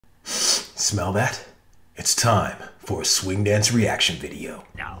Smell that? It's time for a swing dance reaction video.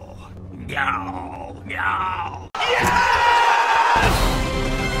 No. No. No.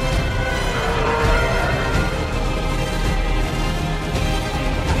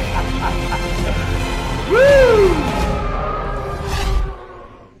 Woo!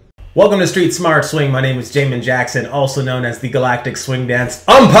 Welcome to Street Smart Swing. My name is Jamin Jackson, also known as the Galactic Swing Dance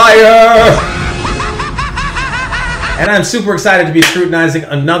Umpire. And I'm super excited to be scrutinizing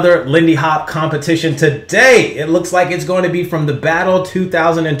another Lindy Hop competition today. It looks like it's going to be from the Battle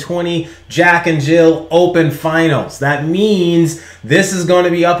 2020 Jack and Jill Open Finals. That means this is going to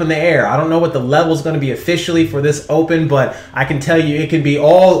be up in the air. I don't know what the level is going to be officially for this Open, but I can tell you it can be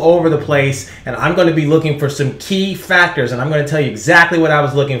all over the place. And I'm going to be looking for some key factors, and I'm going to tell you exactly what I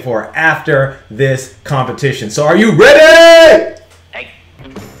was looking for after this competition. So are you ready? Hey.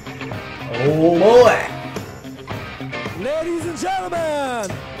 Oh boy. Ladies and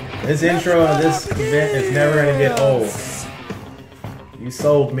gentlemen, This intro of this event is never going to get old. You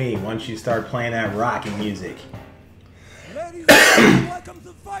sold me once you start playing that rocky music. Ladies and gentlemen, welcome to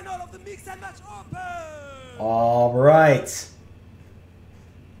the final of the Mix and Match Open. All right.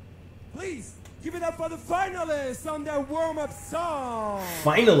 Please give it up for the finalists on their warm-up song.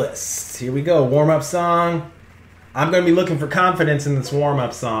 Finalists. Here we go. Warm-up song. I'm going to be looking for confidence in this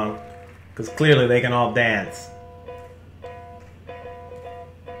warm-up song because clearly they can all dance.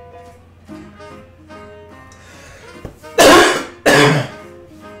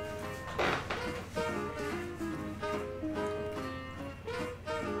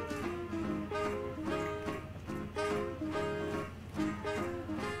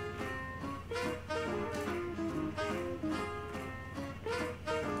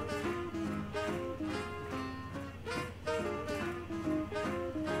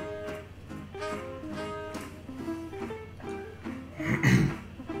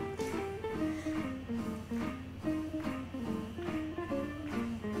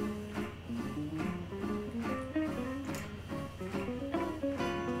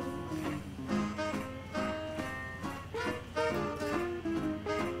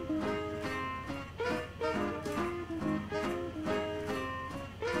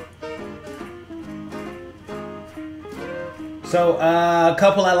 So, a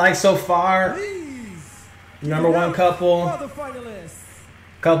couple I like so far. Number one couple. For the finalists.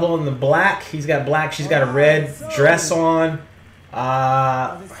 Couple in the black. He's got black. She's got a red dress on.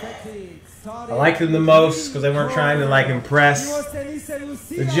 I like them the most because they weren't trying to like impress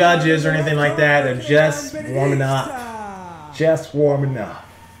the judges or anything like that. They're just warming up. Just warming up.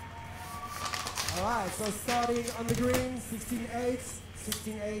 Alright, so starting on the green, 16-8s,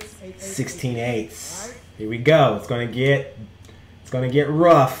 16-8s, 8-8. 16-8s. Here we go. It's gonna get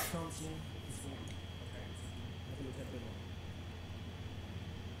rough.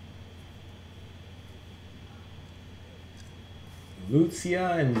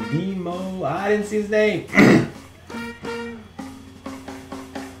 Lucia and Demo. I didn't see his name.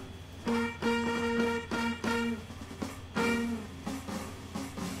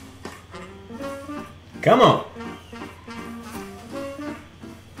 Come on.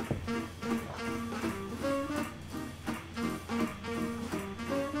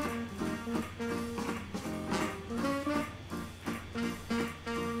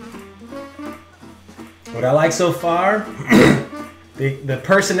 What I like so far, the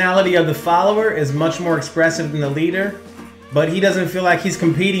personality of the follower is much more expressive than the leader, but he doesn't feel like he's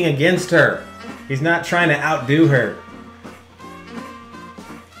competing against her. He's not trying to outdo her.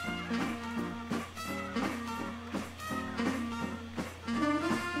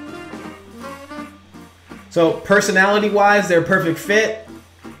 So personality-wise, they're a perfect fit.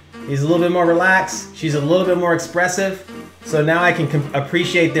 He's a little bit more relaxed. She's a little bit more expressive. So now I can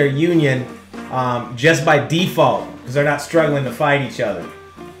appreciate their union just by default because they're not struggling to fight each other.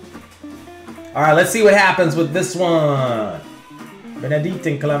 All right, let's see what happens with this one. Benedict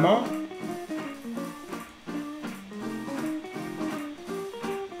and Clement.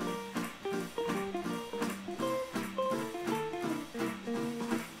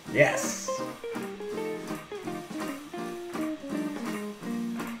 Yes.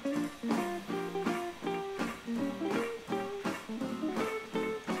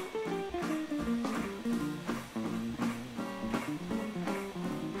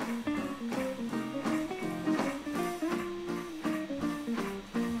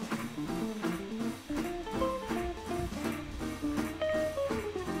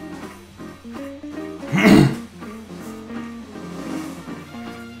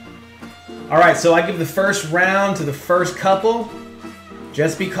 All right, so I give the first round to the first couple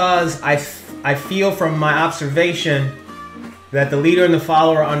just because I feel from my observation that the leader and the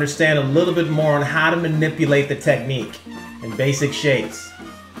follower understand a little bit more on how to manipulate the technique in basic shapes.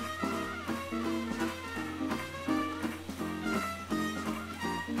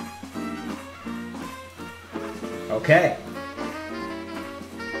 Okay.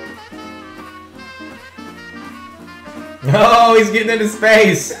 Oh, he's getting into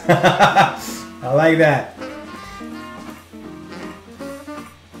space. I like that.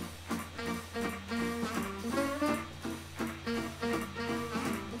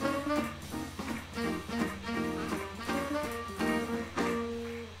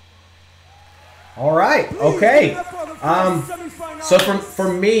 All right. Okay. So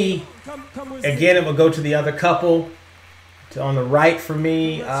for me, again, it will go to the other couple. On the right for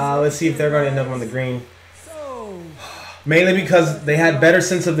me. Let's see if they're going to end up on the green. Mainly because they had better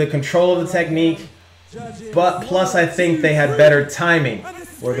sense of the control of the technique, but plus I think they had better timing,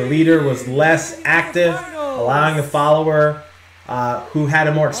 where the leader was less active, allowing the follower who had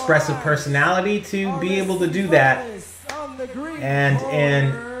a more expressive personality to be able to do that. And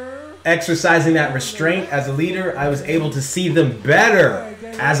in exercising that restraint as a leader, I was able to see them better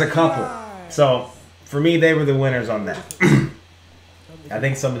as a couple. So for me, they were the winners on that. I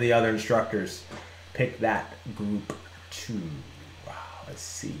think some of the other instructors picked that group too. Wow, let's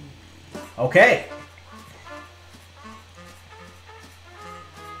see. Okay.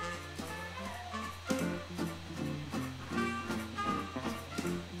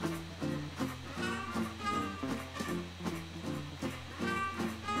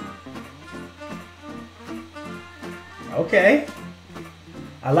 Okay.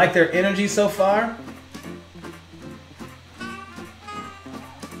 I like their energy so far.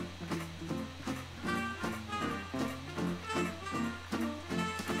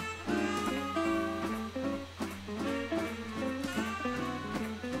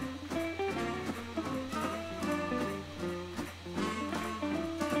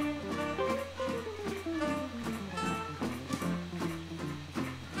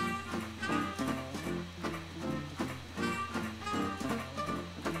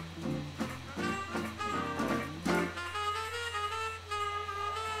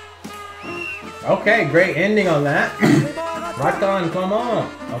 Okay, great ending on that. Rock on, come on.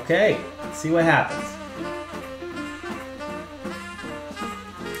 Okay, let's see what happens.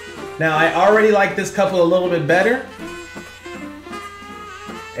 Now, I already like this couple a little bit better.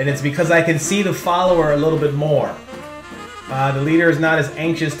 And it's because I can see the follower a little bit more. The leader is not as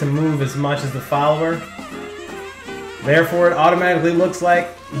anxious to move as much as the follower. Therefore, it automatically looks like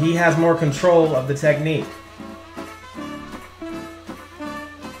he has more control of the technique.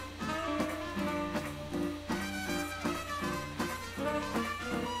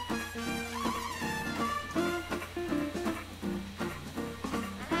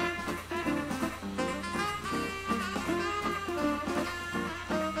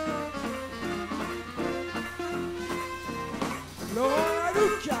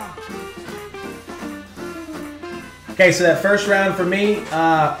 Okay, so that first round for me,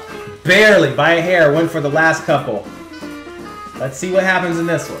 barely by a hair, went for the last couple. Let's see what happens in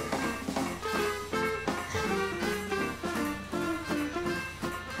this one.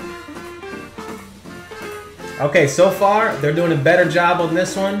 Okay, so far, they're doing a better job on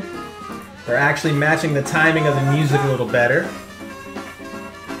this one. They're actually matching the timing of the music a little better.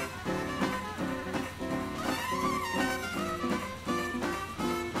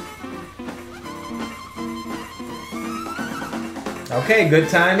 Okay, good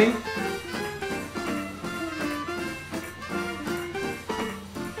timing.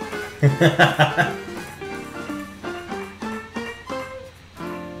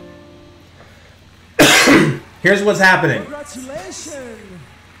 Here's what's happening.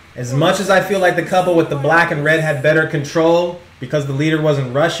 As much as I feel like the couple with the black and red had better control because the leader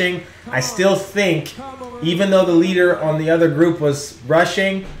wasn't rushing, I still think, even though the leader on the other group was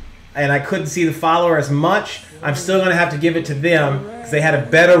rushing and I couldn't see the follower as much, I'm still going to have to give it to them because they had a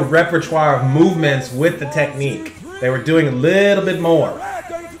better repertoire of movements with the technique. They were doing a little bit more.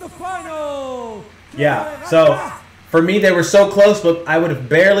 Yeah, so for me they were so close, but I would have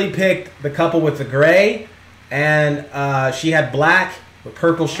barely picked the couple with the gray, and she had black with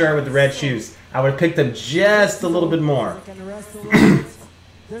purple shirt with the red shoes. I would have picked them just a little bit more.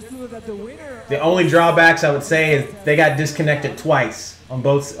 The only drawbacks I would say is they got disconnected twice on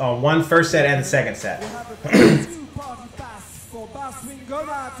both one first set and the second set.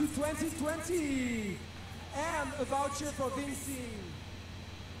 To 2020 and a voucher for Vinci.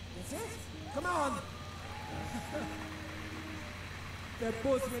 That's it? Come on. They're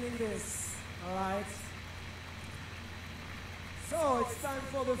both winning this. Alright. So it's time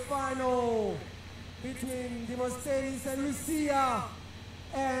for the final between Demostenes and Lucia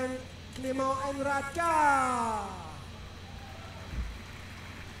and Clement and Radka.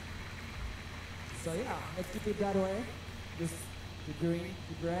 So yeah, let's keep it that way. Just the green,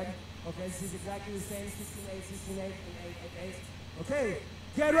 the red. Okay, this is exactly the same, 16-8, 16-8, and 8-8-8. Okay,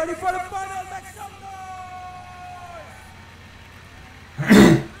 get ready for the final, make some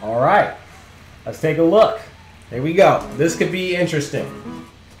noise! All right, let's take a look. Here we go. This could be interesting.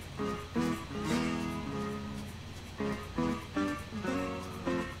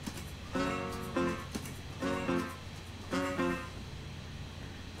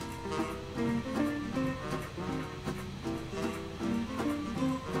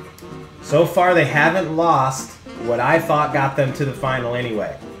 So far, they haven't lost what I thought got them to the final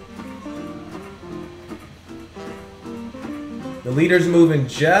anyway. The leader's moving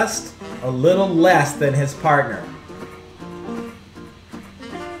just a little less than his partner.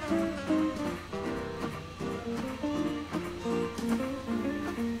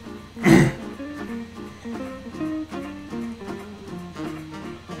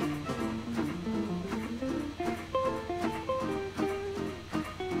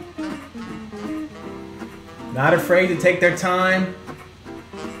 Not afraid to take their time.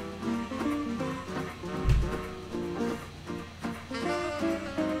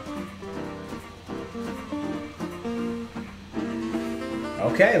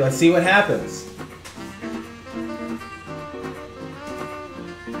 Okay, let's see what happens.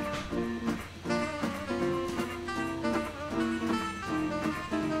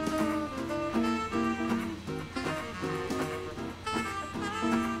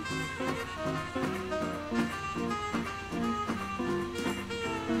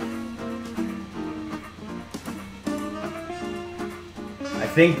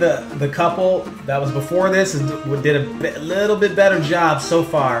 I think the couple that was before this did a little bit better job so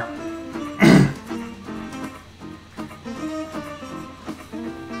far.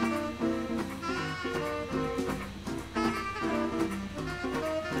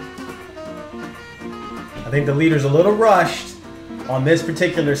 I think the leader's a little rushed on this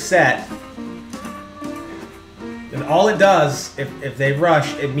particular set. And all it does, if they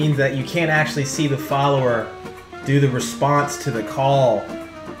rush, it means that you can't actually see the follower do the response to the call.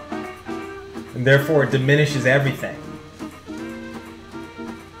 And therefore, it diminishes everything.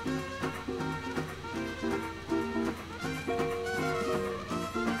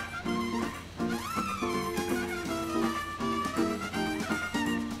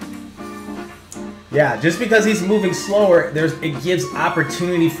 Yeah, just because he's moving slower, it gives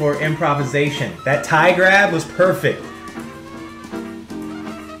opportunity for improvisation. That tie grab was perfect.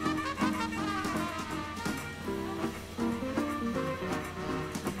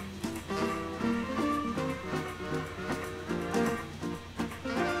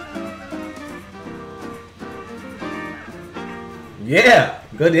 Yeah,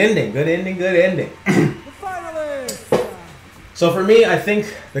 good ending, good ending, good ending. So for me, I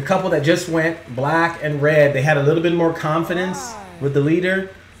think the couple that just went black and red, they had a little bit more confidence with the leader.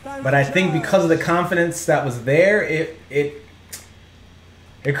 But I think because of the confidence that was there, it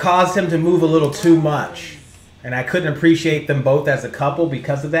caused him to move a little too much. And I couldn't appreciate them both as a couple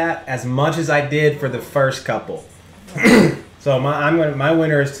because of that as much as I did for the first couple. So my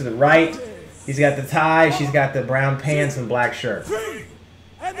winner is to the right. He's got the tie, she's got the brown pants and black shirt. Green!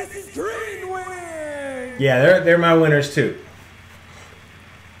 And this is green winning! Yeah, they're my winners too.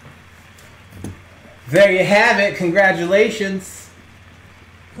 There you have it. Congratulations.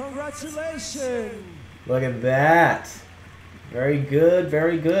 Congratulations. Look at that. Very good,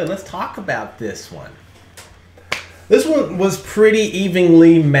 very good. Let's talk about this one. This one was pretty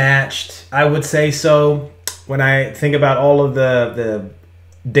evenly matched, I would say so. When I think about all of the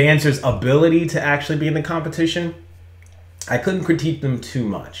dancers' ability to actually be in the competition, I couldn't critique them too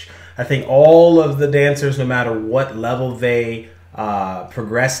much. I think all of the dancers, no matter what level they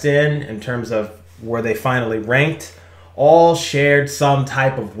progressed in terms of where they finally ranked, all shared some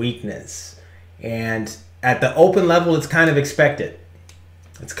type of weakness. And at the open level, it's kind of expected.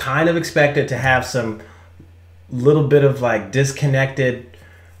 It's kind of expected to have some little bit of like disconnected,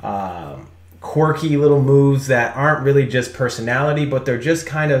 quirky little moves that aren't really just personality, but they're just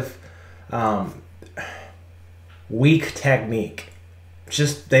kind of weak technique.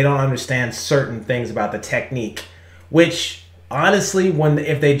 Just they don't understand certain things about the technique, which honestly,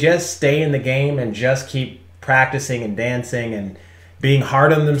 if they just stay in the game and just keep practicing and dancing and being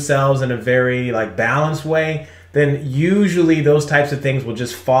hard on themselves in a very like balanced way, then usually those types of things will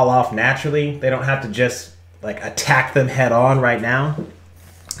just fall off naturally. They don't have to just like attack them head on right now,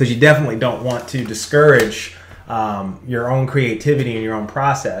 because you definitely don't want to discourage your own creativity and your own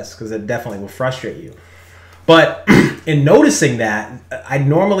process, because it definitely will frustrate you. But in noticing that, I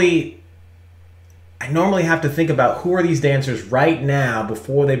normally have to think about who are these dancers right now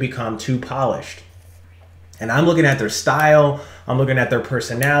before they become too polished. And I'm looking at their style, I'm looking at their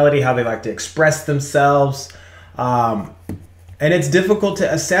personality, how they like to express themselves. And it's difficult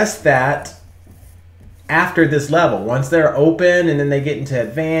to assess that after this level. Once they're open and then they get into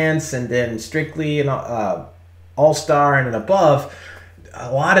advanced and then strictly and all-star and above,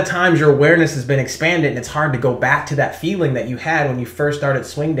 a lot of times your awareness has been expanded and it's hard to go back to that feeling that you had when you first started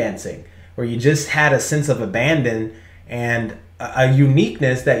swing dancing, where you just had a sense of abandon and a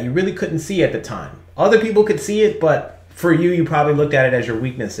uniqueness that you really couldn't see at the time. Other people could see it, but for you, you probably looked at it as your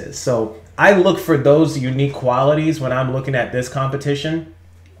weaknesses. So I look for those unique qualities when I'm looking at this competition.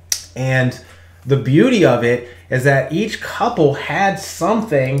 And the beauty of it is that each couple had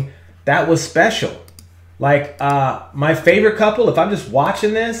something that was special. Like my favorite couple, if I'm just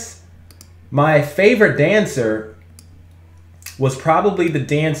watching this, my favorite dancer was probably the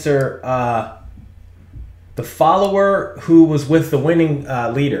dancer, the follower who was with the winning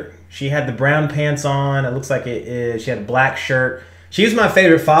leader. She had the brown pants on. It looks like she had a black shirt. She was my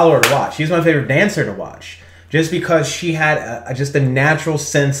favorite follower to watch. She was my favorite dancer to watch, just because she had just a natural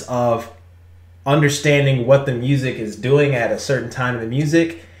sense of understanding what the music is doing at a certain time in the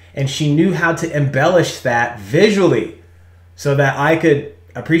music. And she knew how to embellish that visually so that I could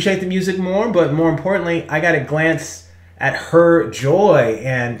appreciate the music more. But more importantly, I got a glance at her joy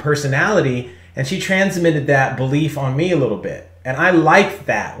and personality, and she transmitted that belief on me a little bit. And I like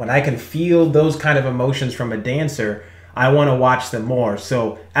that. When I can feel those kind of emotions from a dancer, I want to watch them more.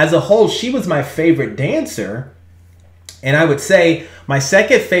 So as a whole, she was my favorite dancer. And I would say my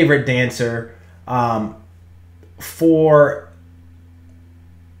second favorite dancer for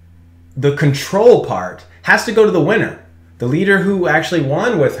the control part has to go to the winner. The leader who actually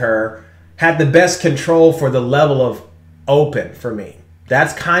won with her had the best control for the level of open for me.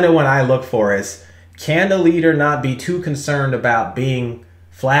 That's kind of what I look for, is can the leader not be too concerned about being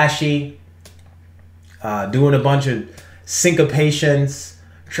flashy, doing a bunch of syncopations,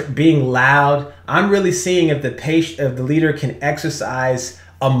 being loud. I'm really seeing if the leader can exercise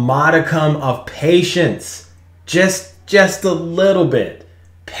a modicum of patience, just a little bit.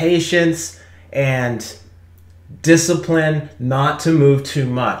 Patience and discipline not to move too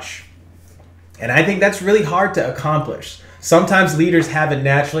much. And I think that's really hard to accomplish. Sometimes leaders have it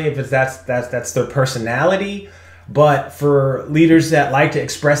naturally if that's their personality, but for leaders that like to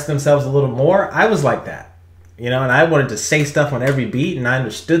express themselves a little more, I was like that, and I wanted to say stuff on every beat, and I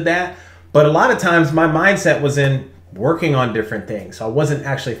understood that. But a lot of times my mindset was in working on different things. So I wasn't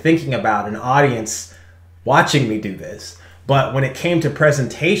actually thinking about an audience watching me do this. But when it came to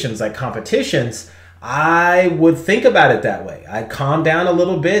presentations like competitions, I would think about it that way. I'd calm down a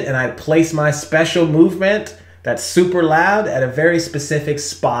little bit and I'd place my special movement that's super loud at a very specific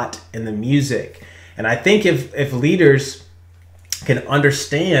spot in the music. And I think if leaders can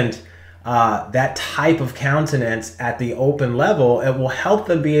understand that type of countenance at the open level, it will help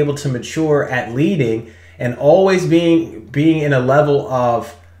them be able to mature at leading and always being in a level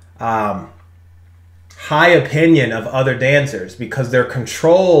of high opinion of other dancers, because their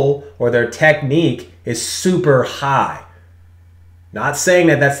control or their technique is super high. Not saying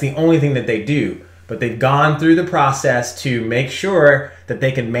that that's the only thing that they do, but they've gone through the process to make sure that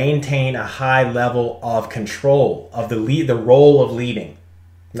they can maintain a high level of control of the role of leading,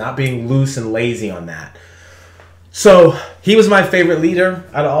 not being loose and lazy on that. So he was my favorite leader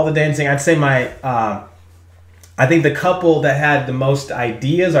out of all the dancing. I'd say I think the couple that had the most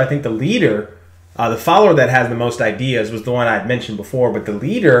ideas, or I think the leader, the follower that has the most ideas was the one I'd mentioned before, but the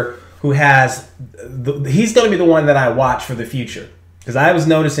leader who he's going to be the one that I watch for the future. Because I was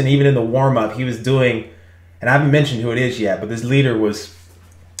noticing even in the warm-up, he was doing, and I haven't mentioned who it is yet, but this leader was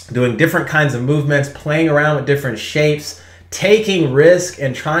doing different kinds of movements, playing around with different shapes, taking risk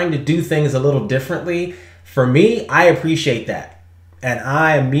and trying to do things a little differently. For me, I appreciate that. And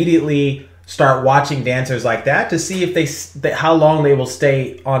I immediately start watching dancers like that to see if how long they will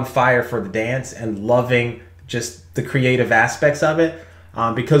stay on fire for the dance and loving just the creative aspects of it.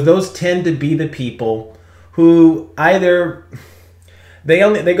 Because those tend to be the people who either they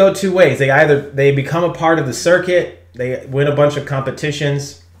go two ways. They become a part of the circuit, they win a bunch of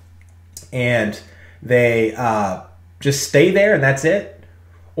competitions, and they just stay there and that's it.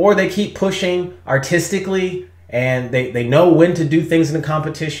 Or they keep pushing artistically and they know when to do things in a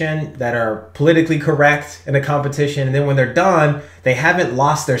competition that are politically correct in a competition. And then when they're done, they haven't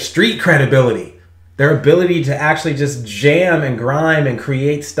lost their street credibility, their ability to actually just jam and grime and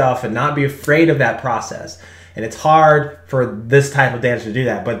create stuff and not be afraid of that process. And it's hard for this type of dancer to do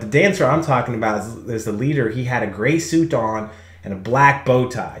that. But the dancer I'm talking about is the leader. He had a gray suit on and a black bow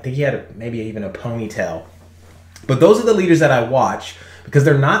tie. I think he had maybe even a ponytail. But those are the leaders that I watch because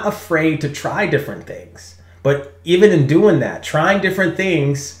they're not afraid to try different things. But even in doing that, trying different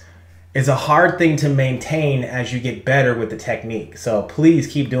things is a hard thing to maintain as you get better with the technique. So please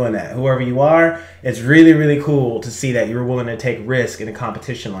keep doing that. Whoever you are, it's really, really cool to see that you're willing to take risk in a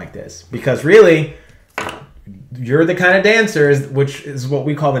competition like this. Because really, you're the kind of dancers, which is what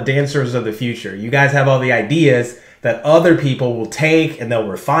we call the dancers of the future. You guys have all the ideas that other people will take, and they'll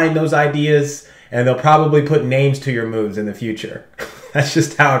refine those ideas, and they'll probably put names to your moves in the future. That's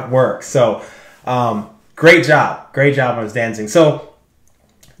just how it works. So great job. Great job on his dancing. So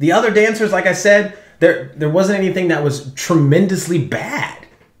the other dancers, like I said, there wasn't anything that was tremendously bad.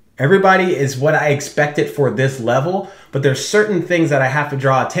 Everybody is what I expected for this level, but there's certain things that I have to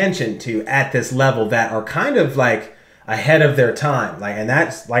draw attention to at this level that are kind of like ahead of their time. And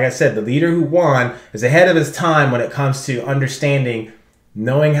that's, like I said, the leader who won is ahead of his time when it comes to understanding,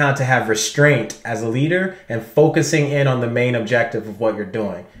 knowing how to have restraint as a leader and focusing in on the main objective of what you're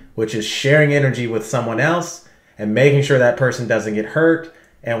doing, which is sharing energy with someone else and making sure that person doesn't get hurt.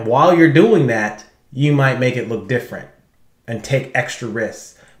 And while you're doing that, you might make it look different and take extra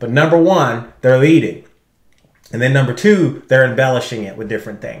risks. But number one, they're leading. And then number two, they're embellishing it with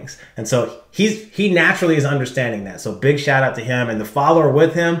different things. And so he naturally is understanding that. So big shout out to him. And the follower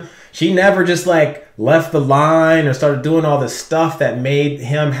with him, she never just like left the line or started doing all this stuff that made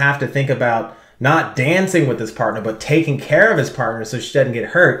him have to think about not dancing with his partner, but taking care of his partner so she doesn't get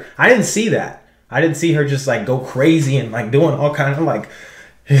hurt. I didn't see that. I didn't see her just like go crazy and like doing all kinds of like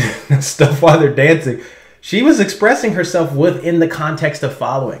stuff while they're dancing. She was expressing herself within the context of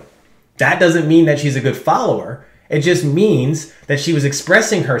following. That doesn't mean that she's a good follower. It just means that she was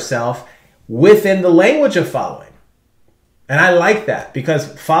expressing herself within the language of following. And I like that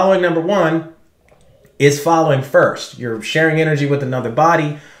because following, number one, is following first. You're sharing energy with another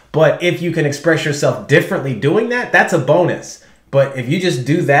body. But if you can express yourself differently doing that, that's a bonus. But if you just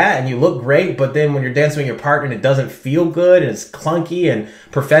do that and you look great, but then when you're dancing with your partner and it doesn't feel good and it's clunky, and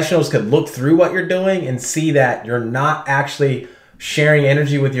professionals could look through what you're doing and see that you're not actually sharing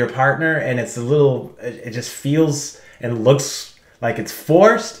energy with your partner and it's a little, it just feels and looks like it's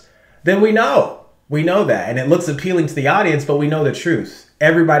forced, then we know that. And it looks appealing to the audience, but we know the truth.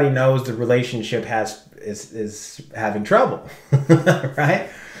 Everybody knows the relationship is having trouble, right?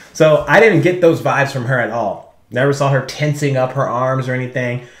 So I didn't get those vibes from her at all. Never saw her tensing up her arms or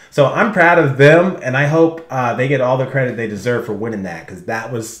anything. So I'm proud of them, and I hope they get all the credit they deserve for winning that, because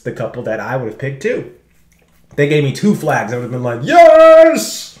that was the couple that I would have picked too. They gave me 2 flags. I would have been like,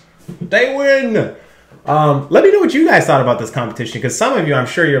 yes, they win. Let me know what you guys thought about this competition, because some of you, I'm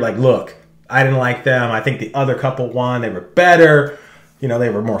sure you're like, look, I didn't like them. I think the other couple won. They were better. You know, they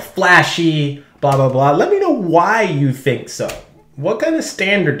were more flashy, blah, blah, blah. Let me know why you think so. What kind of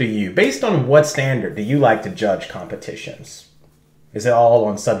standard based on what standard do you like to judge competitions? Is it all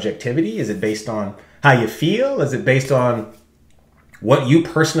on subjectivity? Is it based on how you feel? Is it based on what you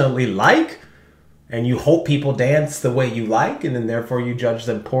personally like? And you hope people dance the way you like, and then therefore you judge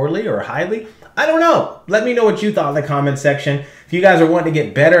them poorly or highly? I don't know. Let me know what you thought in the comment section. If you guys are wanting to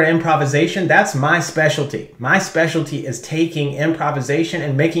get better at improvisation, that's my specialty. My specialty is taking improvisation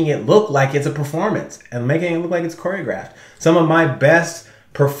and making it look like it's a performance and making it look like it's choreographed. Some of my best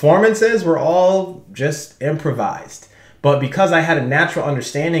performances were all just improvised. But because I had a natural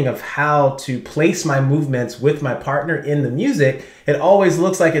understanding of how to place my movements with my partner in the music, it always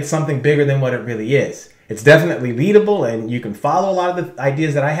looks like it's something bigger than what it really is. It's definitely leadable, and you can follow a lot of the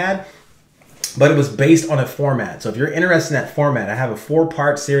ideas that I had, but it was based on a format. So if you're interested in that format, I have a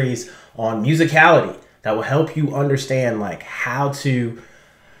 4-part series on musicality that will help you understand like how to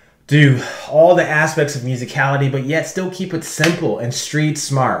do all the aspects of musicality, but yet still keep it simple and street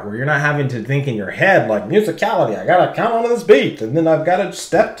smart, where you're not having to think in your head like, musicality, I gotta count on this beat, and then I've got to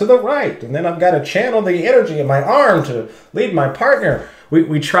step to the right, and then I've got to channel the energy in my arm to lead my partner.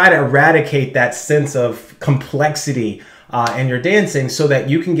 We try to eradicate that sense of complexity in your dancing so that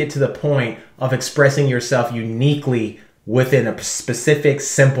you can get to the point of expressing yourself uniquely within a specific,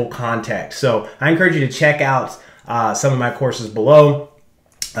 simple context. So I encourage you to check out some of my courses below.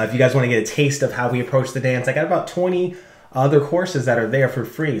 If you guys want to get a taste of how we approach the dance, I got about 20 other courses that are there for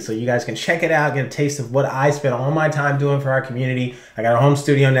free. So you guys can check it out, get a taste of what I spend all my time doing for our community. I got a home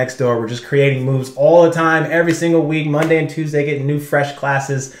studio next door. We're just creating moves all the time, every single week, Monday and Tuesday, getting new fresh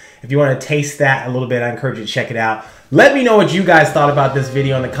classes. If you want to taste that a little bit, I encourage you to check it out. Let me know what you guys thought about this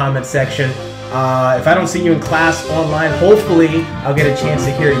video in the comment section. If I don't see you in class online, hopefully I'll get a chance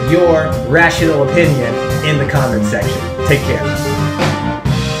to hear your rational opinion in the comment section. Take care.